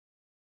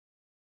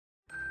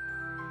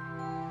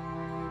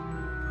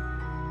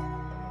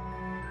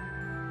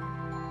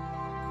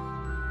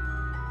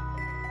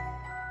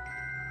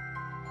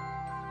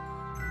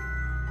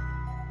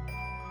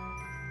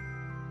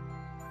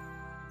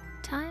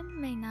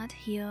Time may not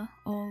heal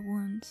all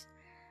wounds,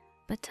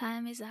 but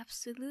time is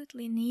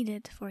absolutely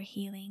needed for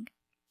healing.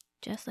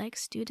 Just like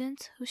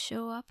students who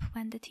show up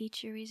when the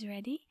teacher is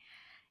ready,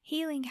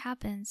 healing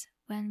happens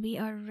when we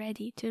are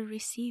ready to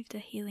receive the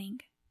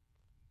healing.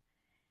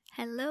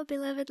 Hello,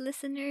 beloved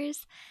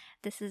listeners.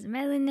 This is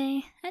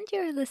Melanie, and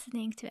you're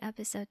listening to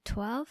episode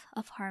 12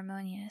 of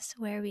Harmonious,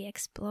 where we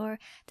explore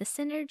the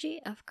synergy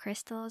of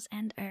crystals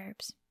and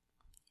herbs.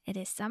 It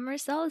is summer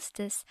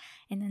solstice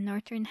in the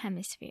northern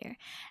hemisphere,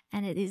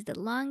 and it is the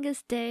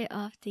longest day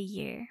of the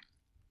year.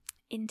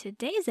 In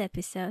today's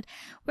episode,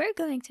 we're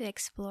going to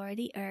explore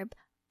the herb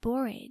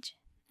Borage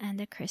and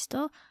the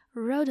crystal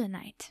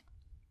Rhodonite.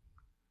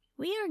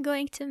 We are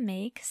going to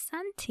make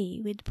sun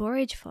tea with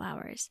borage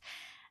flowers,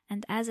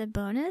 and as a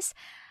bonus,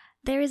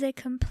 there is a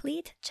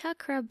complete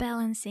chakra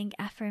balancing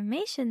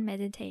affirmation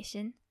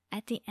meditation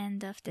at the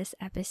end of this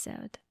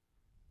episode.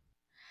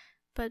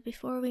 But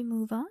before we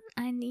move on,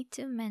 I need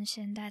to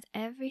mention that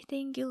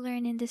everything you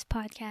learn in this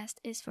podcast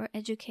is for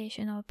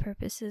educational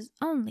purposes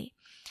only.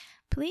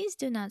 Please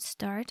do not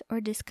start or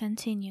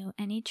discontinue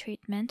any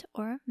treatment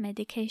or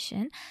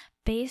medication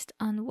based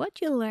on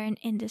what you learn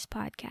in this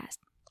podcast.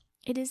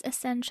 It is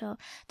essential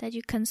that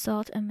you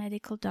consult a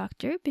medical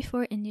doctor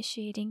before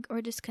initiating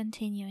or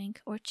discontinuing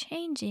or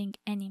changing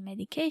any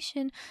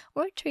medication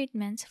or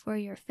treatments for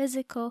your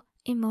physical,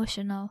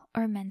 emotional,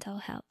 or mental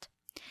health.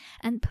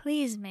 And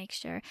please make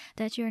sure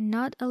that you're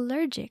not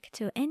allergic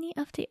to any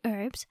of the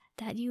herbs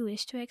that you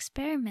wish to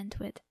experiment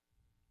with.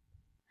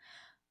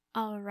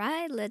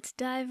 Alright, let's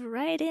dive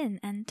right in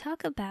and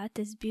talk about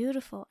this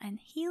beautiful and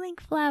healing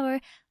flower,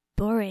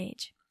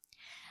 borage.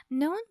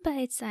 Known by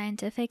its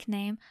scientific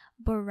name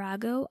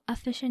Borage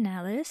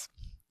officinalis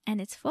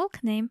and its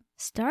folk name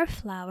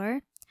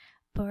starflower,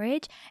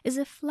 borage is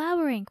a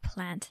flowering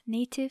plant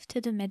native to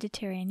the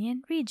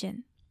Mediterranean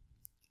region.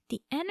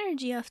 The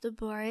energy of the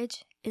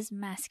borage is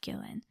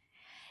masculine.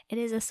 It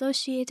is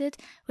associated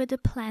with the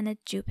planet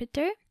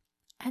Jupiter,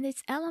 and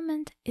its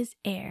element is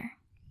air.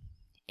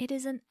 It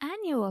is an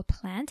annual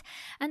plant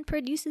and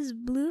produces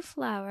blue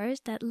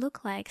flowers that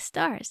look like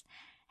stars,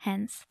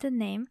 hence the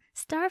name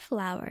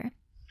starflower.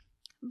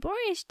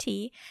 Borage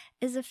tea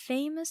is a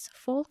famous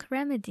folk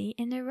remedy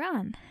in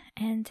Iran,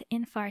 and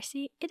in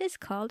Farsi it is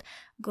called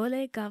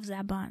gole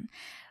gavzaban,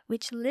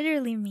 which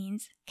literally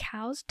means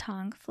cow's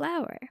tongue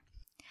flower.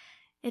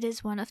 It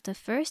is one of the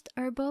first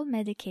herbal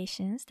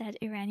medications that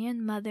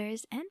Iranian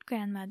mothers and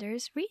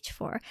grandmothers reach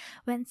for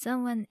when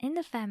someone in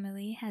the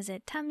family has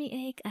a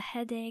tummy ache, a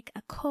headache,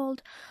 a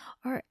cold,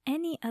 or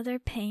any other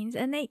pains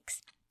and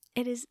aches.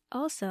 It is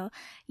also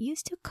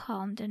used to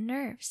calm the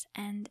nerves,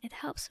 and it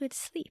helps with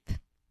sleep.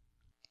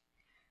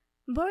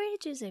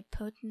 Borage is a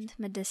potent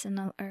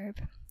medicinal herb,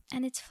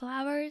 and its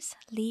flowers,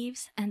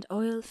 leaves, and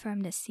oil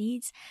from the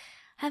seeds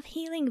have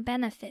healing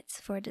benefits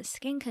for the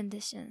skin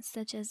conditions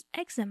such as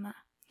eczema.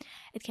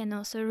 It can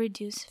also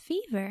reduce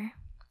fever,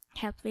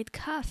 help with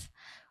cough,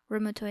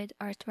 rheumatoid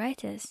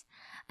arthritis,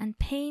 and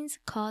pains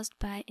caused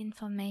by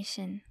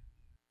inflammation.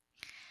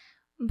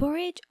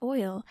 Borage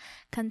oil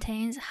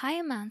contains high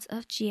amounts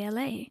of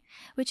GLA,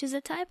 which is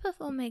a type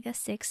of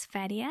omega-6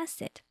 fatty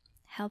acid,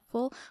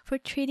 helpful for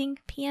treating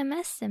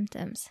PMS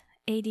symptoms,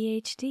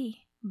 ADHD,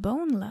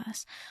 bone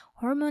loss,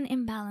 hormone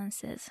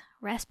imbalances,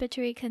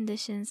 respiratory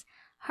conditions,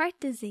 heart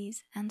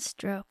disease, and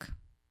stroke.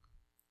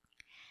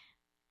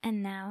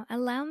 And now,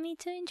 allow me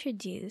to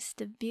introduce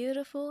the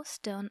beautiful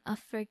stone of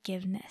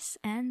forgiveness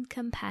and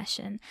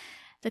compassion,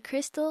 the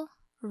crystal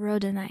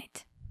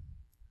Rhodonite.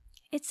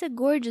 It's a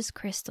gorgeous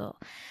crystal,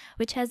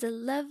 which has a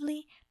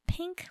lovely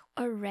pink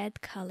or red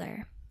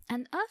color,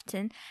 and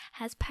often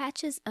has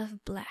patches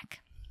of black.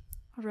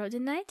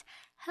 Rhodonite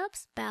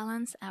helps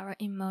balance our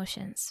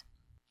emotions.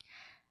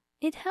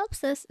 It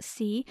helps us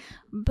see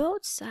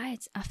both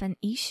sides of an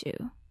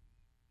issue.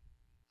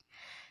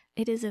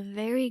 It is a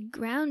very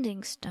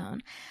grounding stone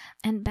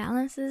and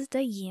balances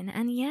the yin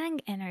and yang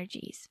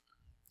energies.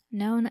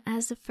 Known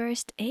as the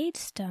first aid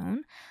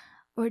stone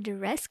or the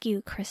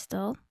rescue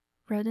crystal,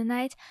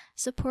 Rhodonite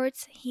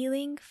supports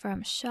healing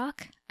from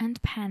shock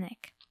and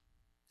panic.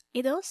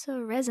 It also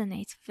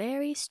resonates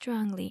very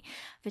strongly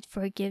with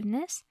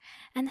forgiveness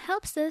and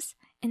helps us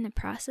in the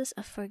process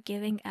of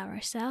forgiving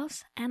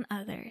ourselves and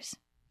others.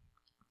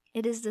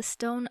 It is the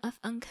stone of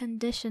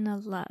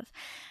unconditional love,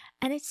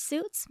 and it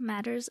suits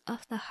matters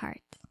of the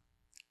heart.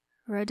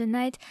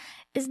 Rhodonite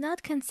is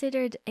not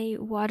considered a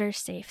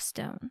water-safe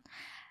stone,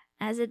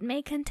 as it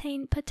may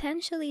contain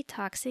potentially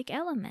toxic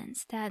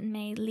elements that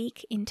may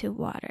leak into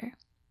water.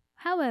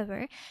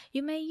 However,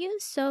 you may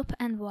use soap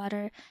and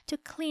water to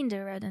clean the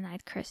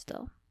Rhodonite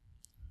crystal.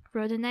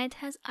 Rhodonite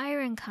has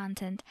iron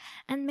content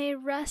and may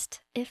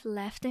rust if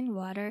left in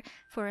water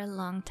for a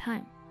long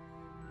time.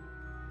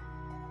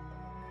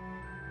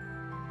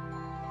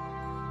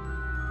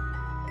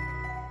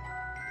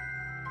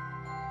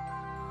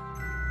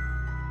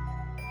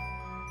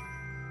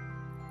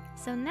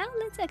 So now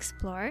let's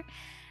explore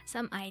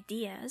some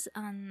ideas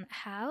on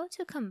how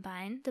to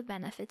combine the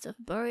benefits of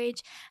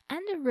borage and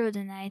the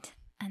rhodonite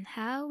and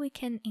how we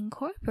can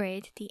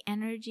incorporate the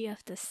energy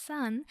of the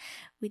sun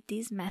with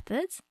these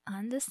methods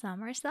on the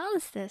summer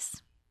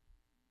solstice.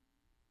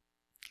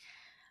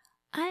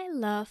 I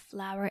love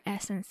flower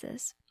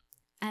essences.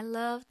 I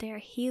love their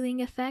healing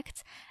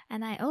effects,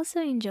 and I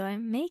also enjoy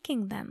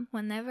making them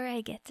whenever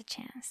I get the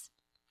chance.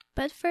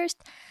 But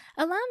first,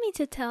 allow me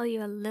to tell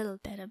you a little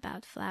bit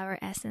about flower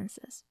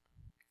essences.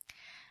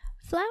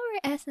 Flower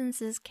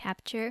essences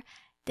capture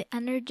the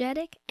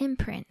energetic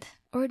imprint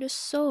or the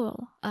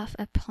soul of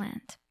a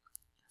plant.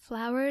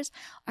 Flowers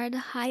are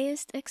the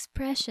highest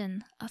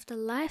expression of the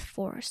life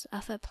force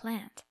of a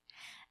plant,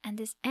 and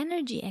this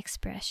energy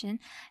expression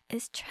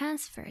is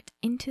transferred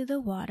into the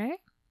water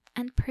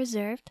and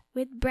preserved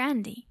with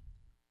brandy.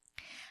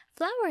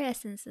 Flower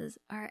essences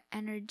are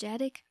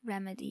energetic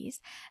remedies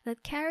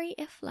that carry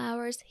a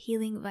flower's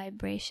healing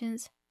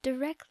vibrations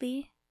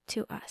directly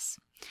to us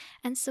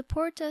and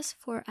support us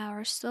for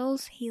our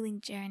soul's healing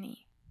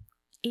journey.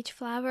 Each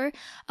flower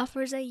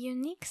offers a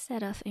unique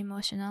set of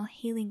emotional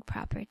healing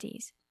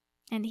properties,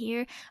 and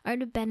here are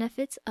the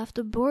benefits of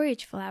the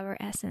borage flower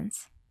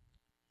essence.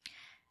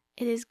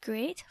 It is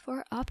great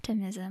for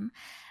optimism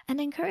and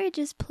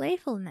encourages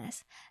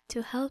playfulness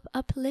to help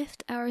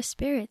uplift our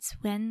spirits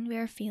when we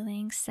are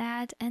feeling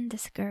sad and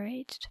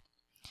discouraged.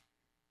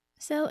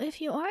 So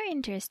if you are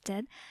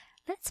interested,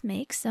 let's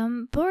make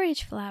some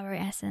borage flower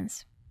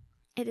essence.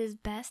 It is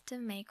best to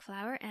make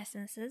flower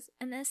essences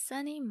on a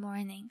sunny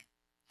morning.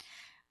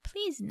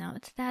 Please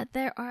note that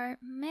there are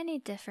many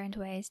different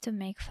ways to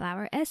make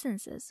flower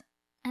essences,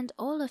 and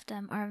all of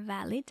them are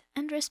valid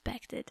and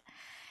respected.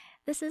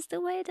 This is the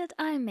way that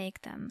I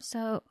make them,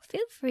 so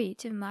feel free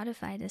to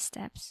modify the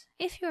steps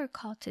if you are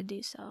called to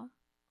do so.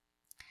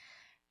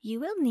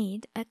 You will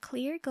need a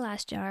clear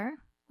glass jar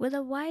with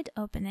a wide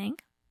opening,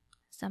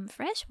 some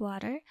fresh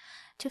water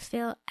to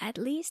fill at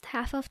least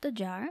half of the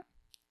jar,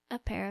 a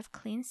pair of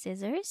clean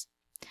scissors,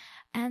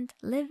 and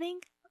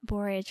living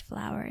borage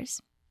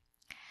flowers.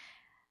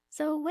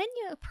 So when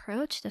you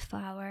approach the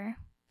flower,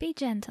 be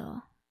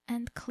gentle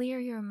and clear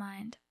your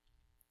mind.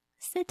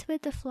 Sit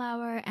with the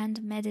flower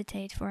and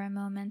meditate for a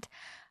moment,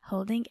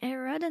 holding a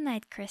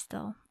rhodonite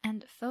crystal,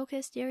 and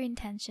focus your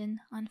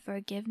intention on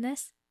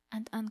forgiveness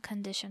and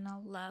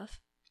unconditional love.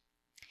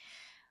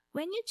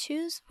 When you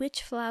choose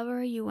which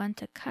flower you want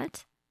to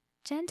cut,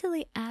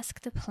 gently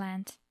ask the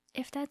plant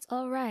if that's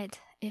all right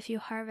if you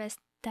harvest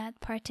that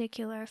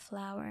particular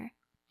flower.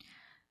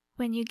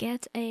 When you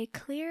get a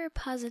clear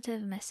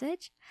positive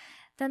message,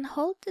 then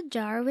hold the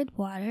jar with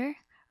water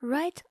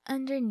right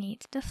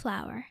underneath the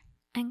flower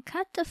and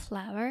cut the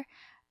flower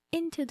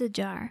into the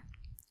jar.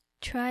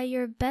 Try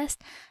your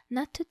best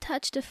not to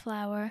touch the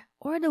flower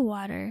or the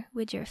water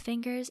with your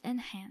fingers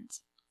and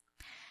hands.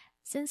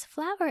 Since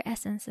flower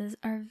essences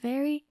are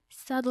very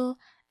subtle,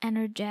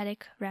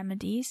 energetic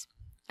remedies,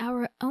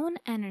 our own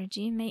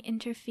energy may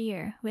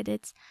interfere with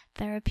its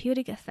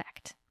therapeutic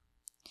effect.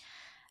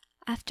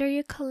 After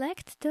you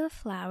collect the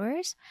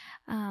flowers,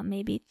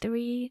 maybe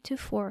 3 to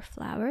 4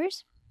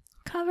 flowers,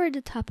 cover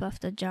the top of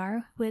the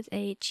jar with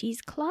a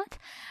cheesecloth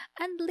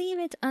and leave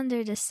it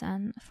under the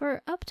sun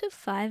for up to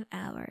 5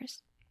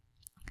 hours.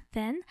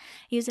 Then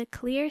use a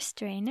clear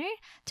strainer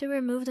to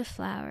remove the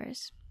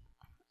flowers.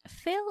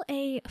 Fill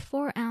a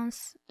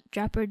 4-ounce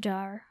dropper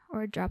jar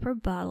or dropper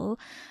bottle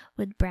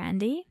with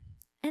brandy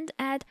and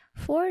add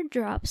 4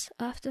 drops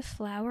of the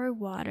flower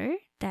water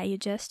that you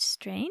just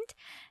strained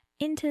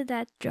into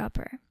that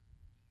dropper.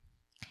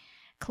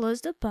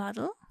 Close the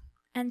bottle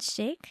and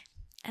shake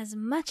as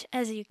much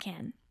as you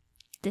can.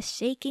 The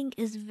shaking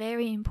is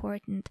very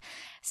important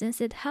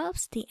since it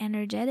helps the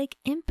energetic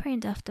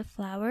imprint of the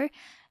flower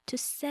to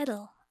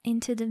settle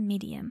into the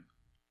medium.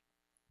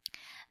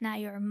 Now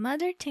your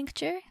mother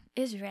tincture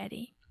is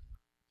ready.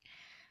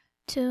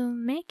 To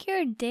make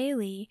your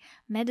daily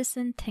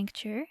medicine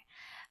tincture,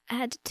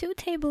 add 2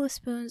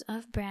 tablespoons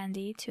of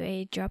brandy to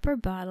a dropper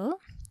bottle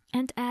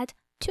and add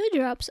 2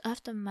 drops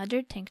of the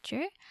mother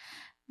tincture,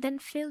 then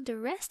fill the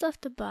rest of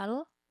the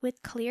bottle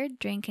with clear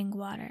drinking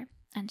water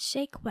and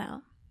shake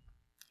well.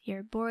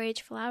 Your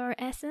borage flower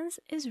essence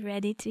is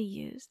ready to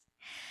use.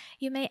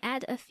 You may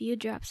add a few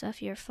drops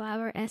of your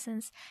flower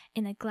essence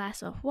in a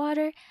glass of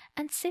water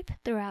and sip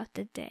throughout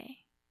the day.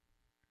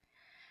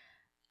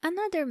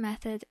 Another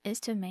method is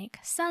to make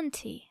sun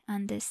tea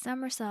on this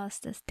summer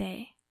solstice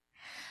day.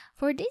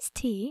 For this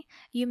tea,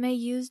 you may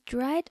use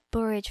dried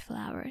borage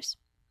flowers.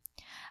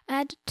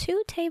 Add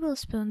 2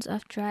 tablespoons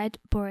of dried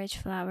borage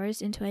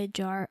flowers into a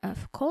jar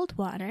of cold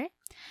water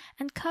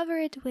and cover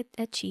it with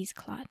a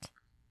cheesecloth.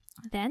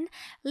 Then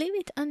leave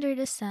it under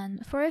the sun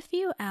for a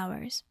few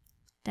hours.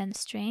 Then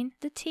strain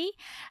the tea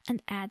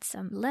and add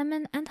some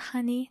lemon and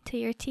honey to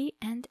your tea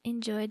and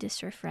enjoy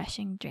this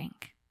refreshing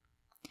drink.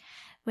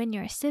 When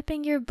you're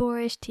sipping your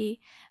borage tea,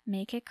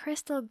 make a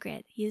crystal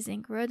grid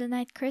using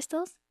rhodonite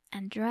crystals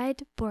and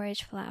dried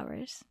borage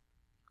flowers.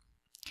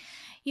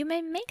 You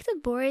may make the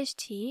borage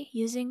tea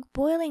using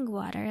boiling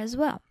water as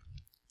well.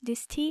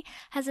 This tea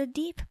has a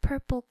deep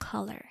purple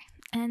color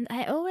and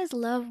I always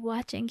love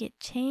watching it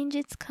change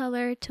its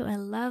color to a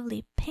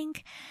lovely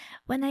pink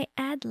when I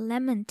add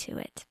lemon to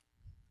it.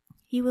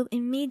 You will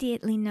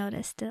immediately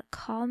notice the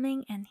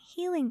calming and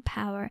healing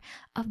power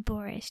of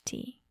borage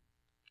tea.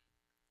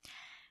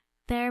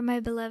 There, my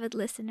beloved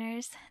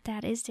listeners,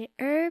 that is the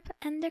herb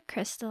and the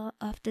crystal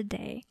of the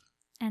day.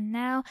 And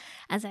now,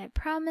 as I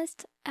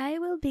promised, I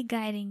will be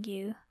guiding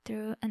you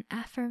through an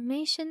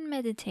affirmation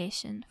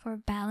meditation for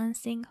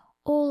balancing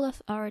all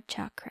of our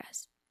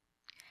chakras.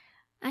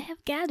 I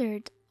have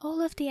gathered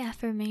all of the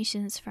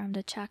affirmations from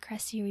the Chakra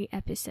series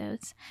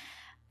episodes.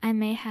 I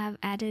may have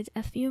added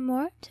a few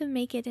more to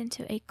make it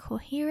into a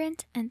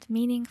coherent and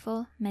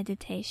meaningful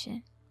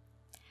meditation.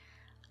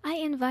 I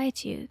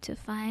invite you to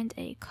find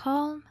a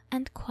calm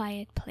and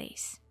quiet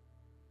place.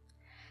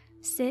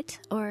 Sit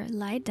or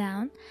lie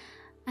down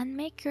and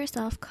make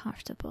yourself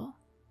comfortable.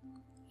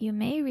 You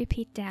may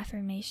repeat the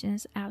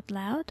affirmations out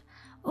loud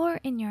or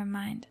in your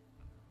mind.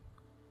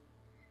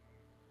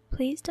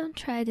 Please don't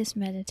try this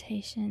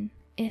meditation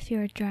if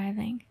you're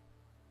driving.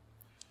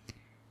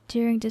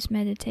 During this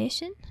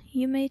meditation,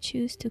 you may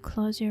choose to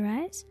close your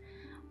eyes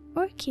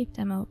or keep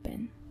them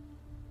open.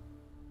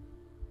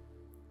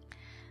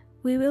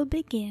 We will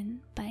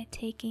begin by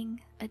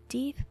taking a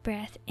deep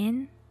breath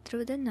in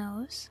through the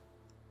nose,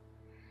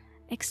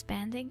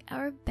 expanding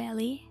our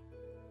belly,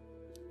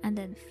 and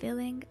then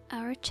filling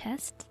our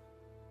chest,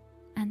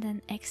 and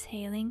then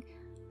exhaling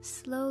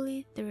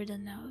slowly through the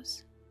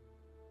nose.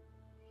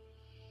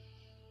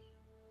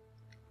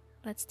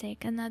 Let's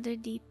take another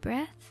deep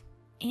breath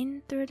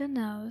in through the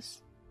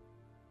nose,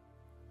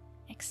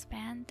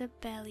 expand the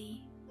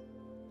belly,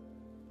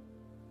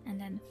 and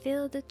then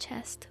fill the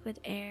chest with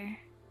air.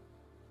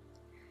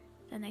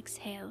 Then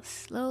exhale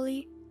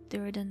slowly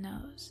through the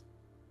nose.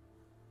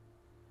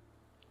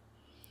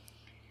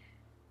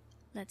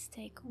 Let's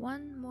take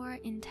one more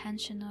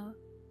intentional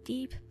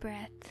deep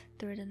breath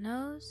through the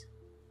nose.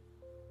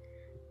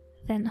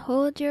 Then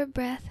hold your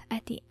breath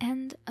at the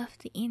end of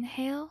the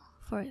inhale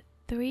for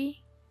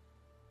 3,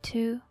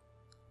 2,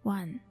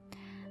 1,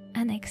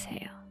 and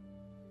exhale.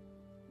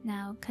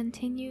 Now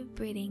continue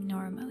breathing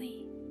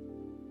normally.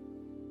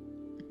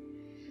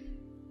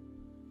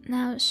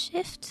 Now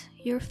shift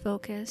your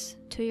focus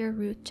to your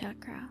root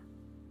chakra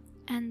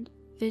and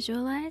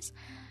visualize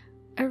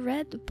a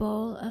red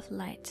ball of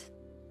light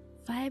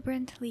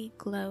vibrantly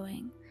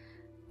glowing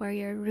where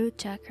your root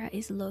chakra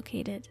is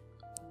located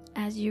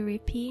as you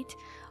repeat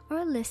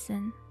or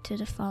listen to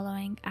the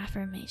following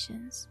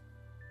affirmations.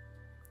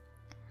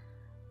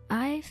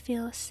 I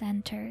feel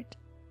centered.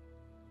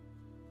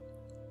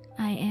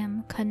 I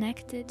am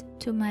connected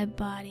to my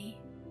body.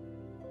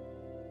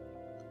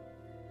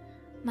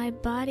 My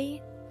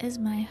body is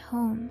my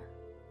home.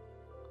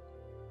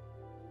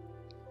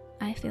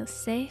 I feel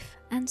safe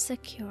and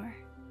secure.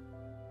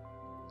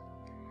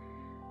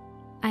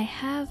 I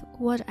have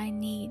what I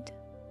need.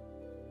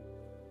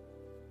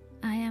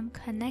 I am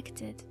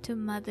connected to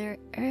Mother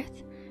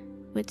Earth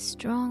with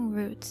strong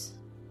roots.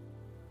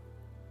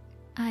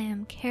 I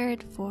am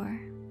cared for.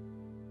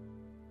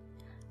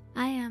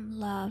 I am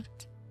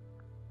loved.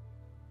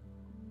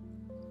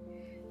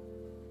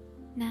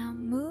 Now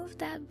move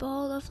that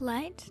ball of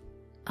light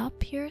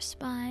up your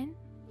spine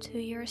to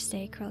your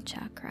sacral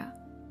chakra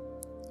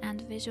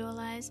and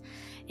visualize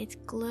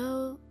it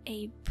glow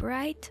a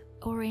bright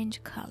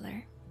orange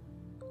color.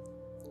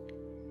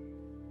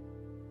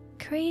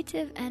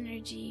 Creative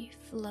energy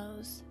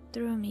flows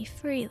through me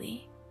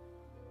freely.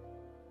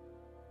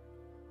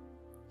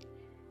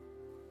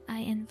 I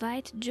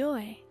invite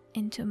joy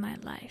into my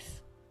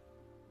life.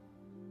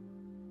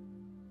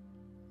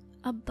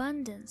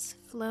 Abundance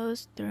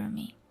flows through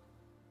me.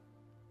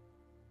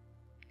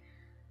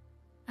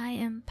 I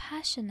am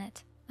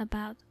passionate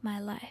about my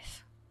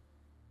life.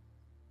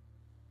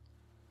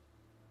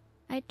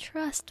 I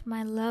trust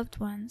my loved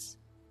ones,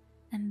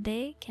 and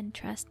they can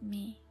trust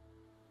me.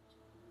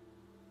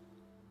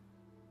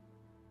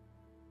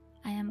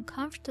 I am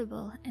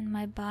comfortable in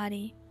my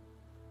body,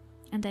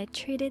 and I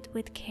treat it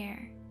with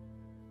care.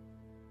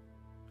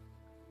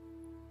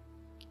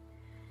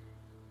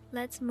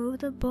 Let's move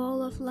the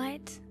ball of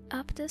light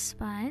up the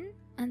spine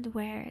and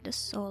where the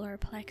solar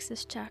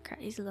plexus chakra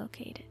is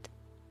located.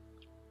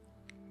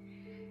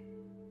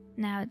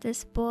 Now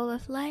this ball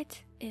of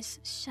light is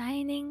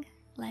shining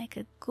like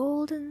a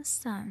golden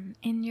sun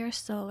in your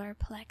solar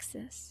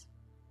plexus.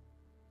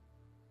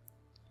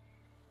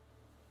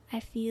 I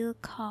feel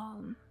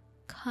calm,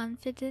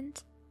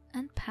 confident,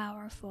 and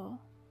powerful.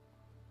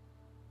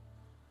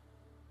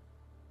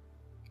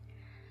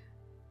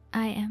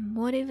 I am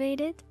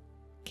motivated,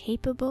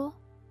 capable,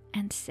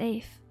 and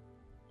safe.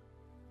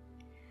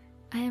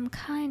 I am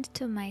kind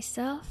to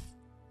myself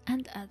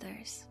and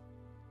others.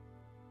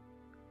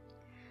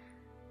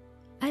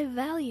 I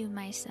value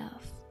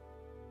myself.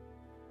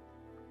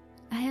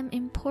 I am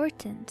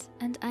important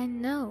and I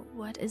know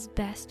what is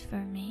best for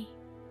me.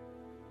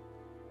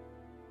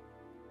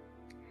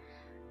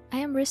 I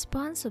am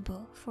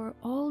responsible for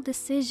all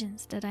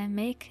decisions that I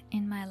make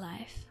in my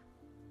life.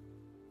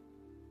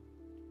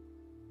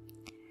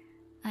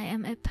 I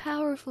am a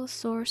powerful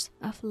source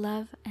of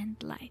love and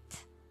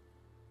light.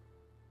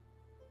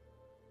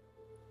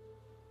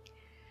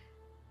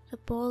 The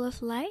ball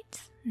of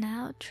light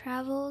now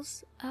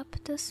travels up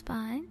the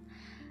spine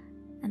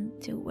and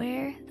to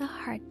where the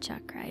heart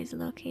chakra is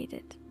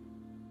located.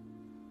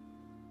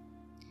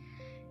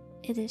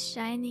 It is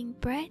shining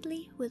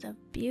brightly with a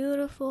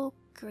beautiful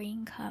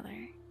green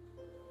color.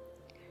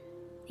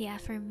 The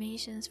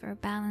affirmations for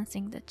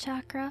balancing the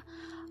chakra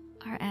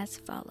are as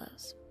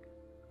follows.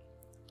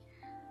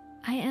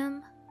 I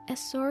am a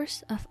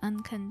source of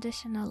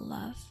unconditional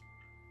love.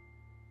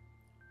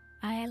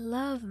 I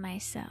love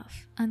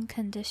myself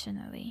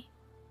unconditionally.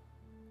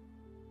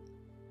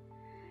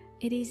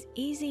 It is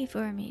easy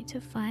for me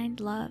to find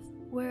love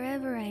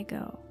wherever I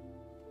go.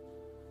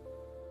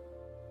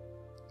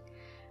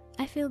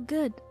 I feel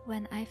good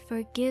when I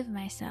forgive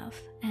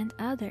myself and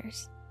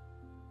others.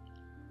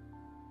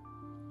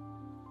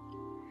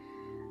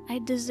 I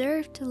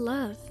deserve to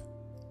love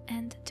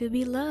and to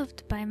be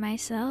loved by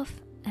myself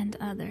and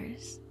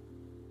others.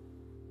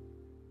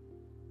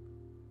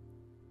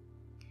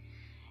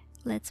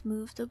 Let's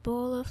move the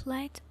ball of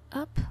light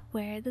up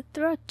where the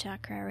throat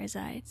chakra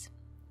resides.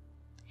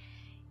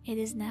 It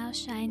is now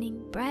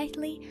shining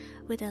brightly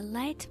with a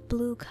light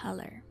blue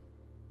color.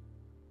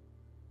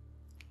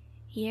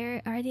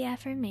 Here are the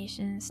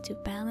affirmations to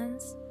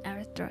balance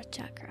our throat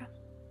chakra.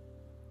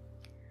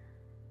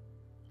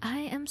 I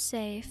am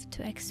safe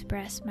to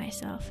express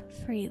myself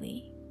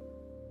freely.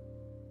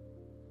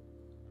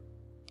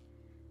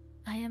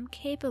 I am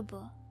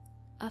capable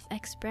of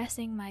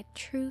expressing my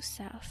true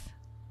self.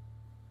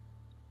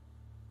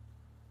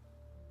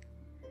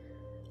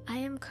 I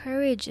am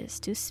courageous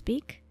to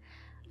speak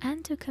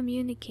and to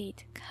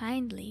communicate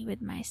kindly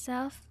with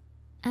myself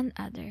and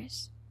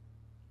others.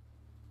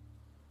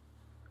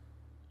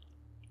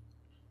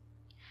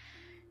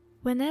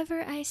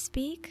 Whenever I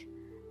speak,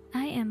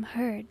 I am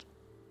heard,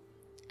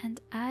 and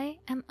I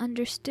am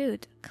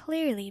understood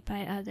clearly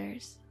by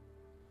others.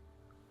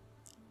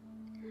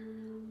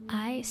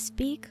 I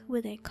speak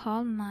with a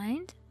calm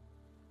mind,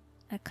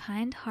 a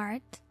kind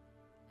heart,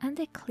 and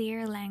a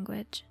clear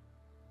language.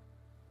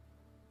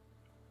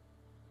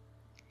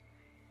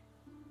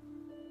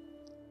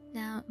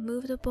 Now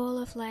move the ball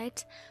of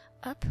light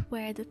up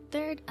where the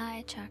third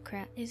eye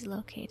chakra is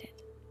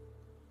located.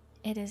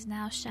 It is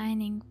now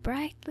shining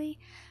brightly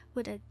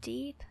with a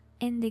deep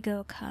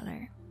indigo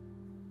color.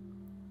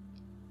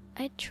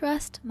 I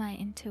trust my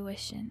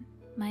intuition,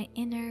 my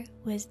inner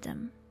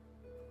wisdom.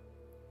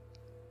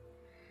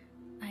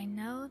 I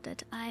know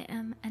that I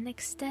am an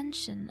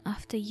extension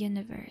of the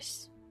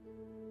universe.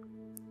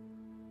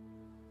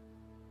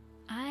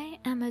 I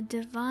am a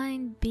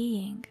divine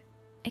being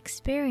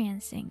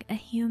experiencing a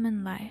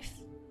human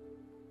life.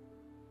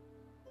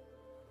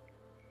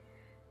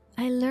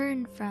 I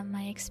learn from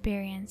my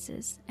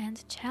experiences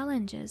and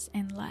challenges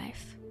in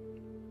life.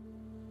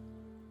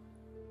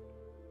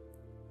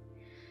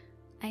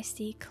 I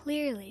see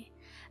clearly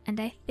and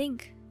I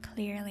think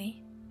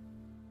clearly.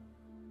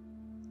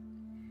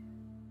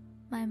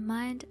 My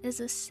mind is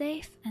a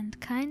safe and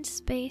kind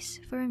space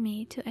for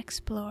me to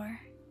explore.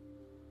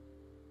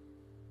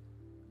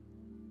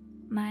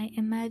 My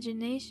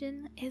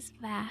imagination is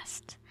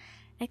vast,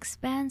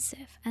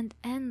 expansive, and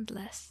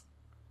endless.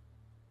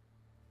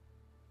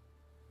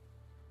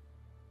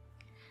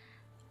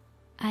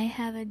 I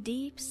have a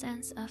deep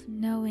sense of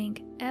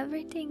knowing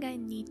everything I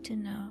need to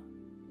know.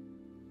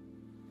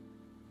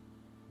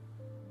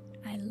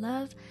 I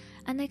love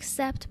and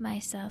accept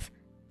myself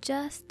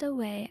just the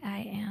way I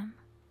am.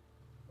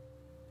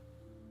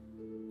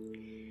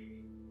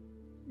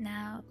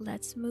 Now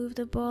let's move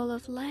the ball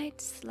of light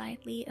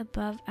slightly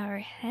above our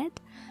head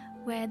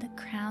where the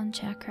crown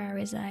chakra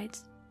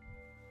resides.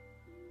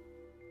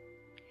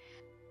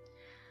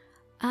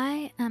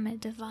 I am a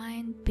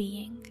divine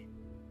being.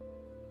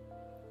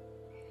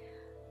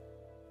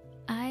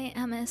 I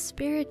am a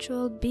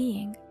spiritual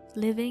being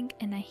living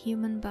in a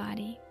human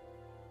body.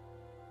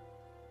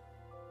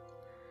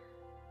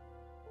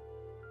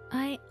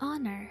 I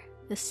honor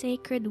the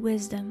sacred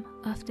wisdom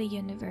of the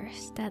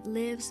universe that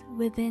lives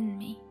within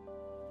me.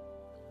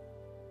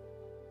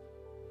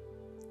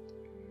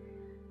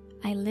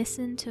 I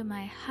listen to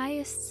my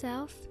highest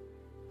self,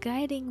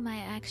 guiding my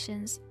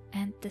actions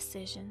and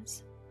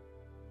decisions.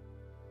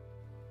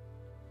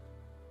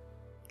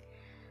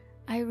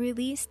 I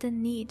release the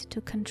need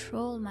to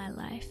control my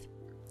life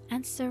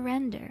and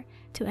surrender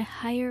to a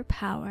higher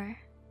power.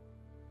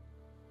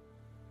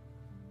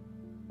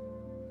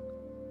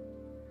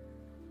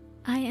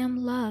 I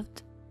am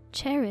loved,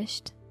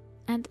 cherished,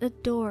 and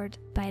adored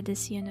by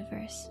this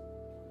universe.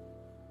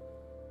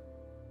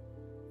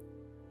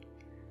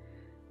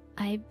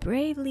 I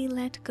bravely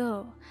let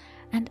go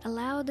and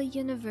allow the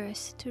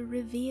universe to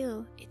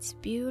reveal its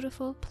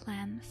beautiful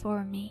plan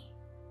for me.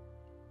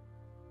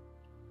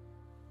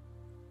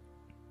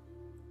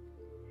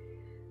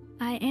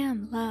 I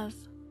am love.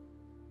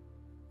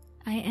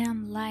 I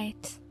am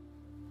light.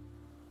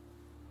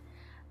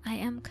 I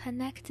am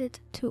connected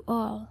to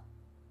all.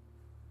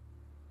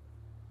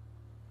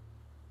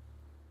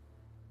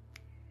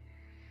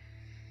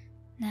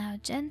 Now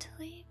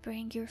gently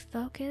bring your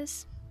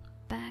focus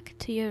back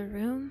to your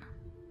room.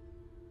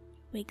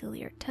 Wiggle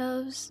your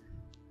toes,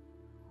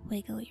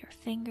 wiggle your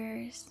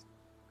fingers,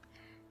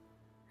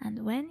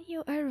 and when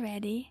you are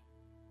ready,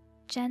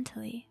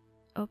 gently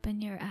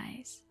open your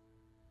eyes.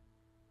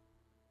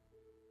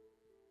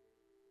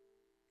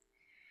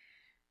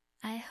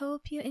 I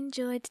hope you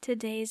enjoyed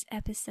today's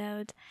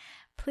episode.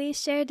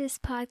 Please share this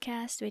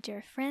podcast with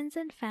your friends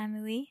and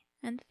family,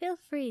 and feel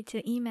free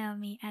to email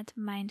me at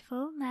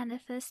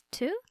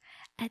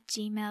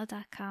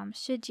mindfulmanifest2@gmail.com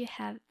should you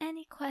have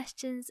any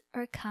questions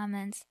or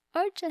comments,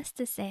 or just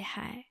to say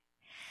hi.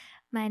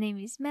 My name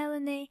is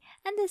Melanie,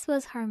 and this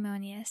was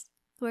Harmonious,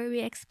 where we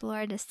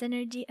explore the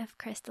synergy of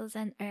crystals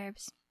and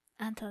herbs.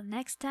 Until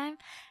next time,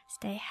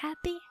 stay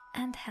happy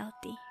and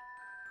healthy.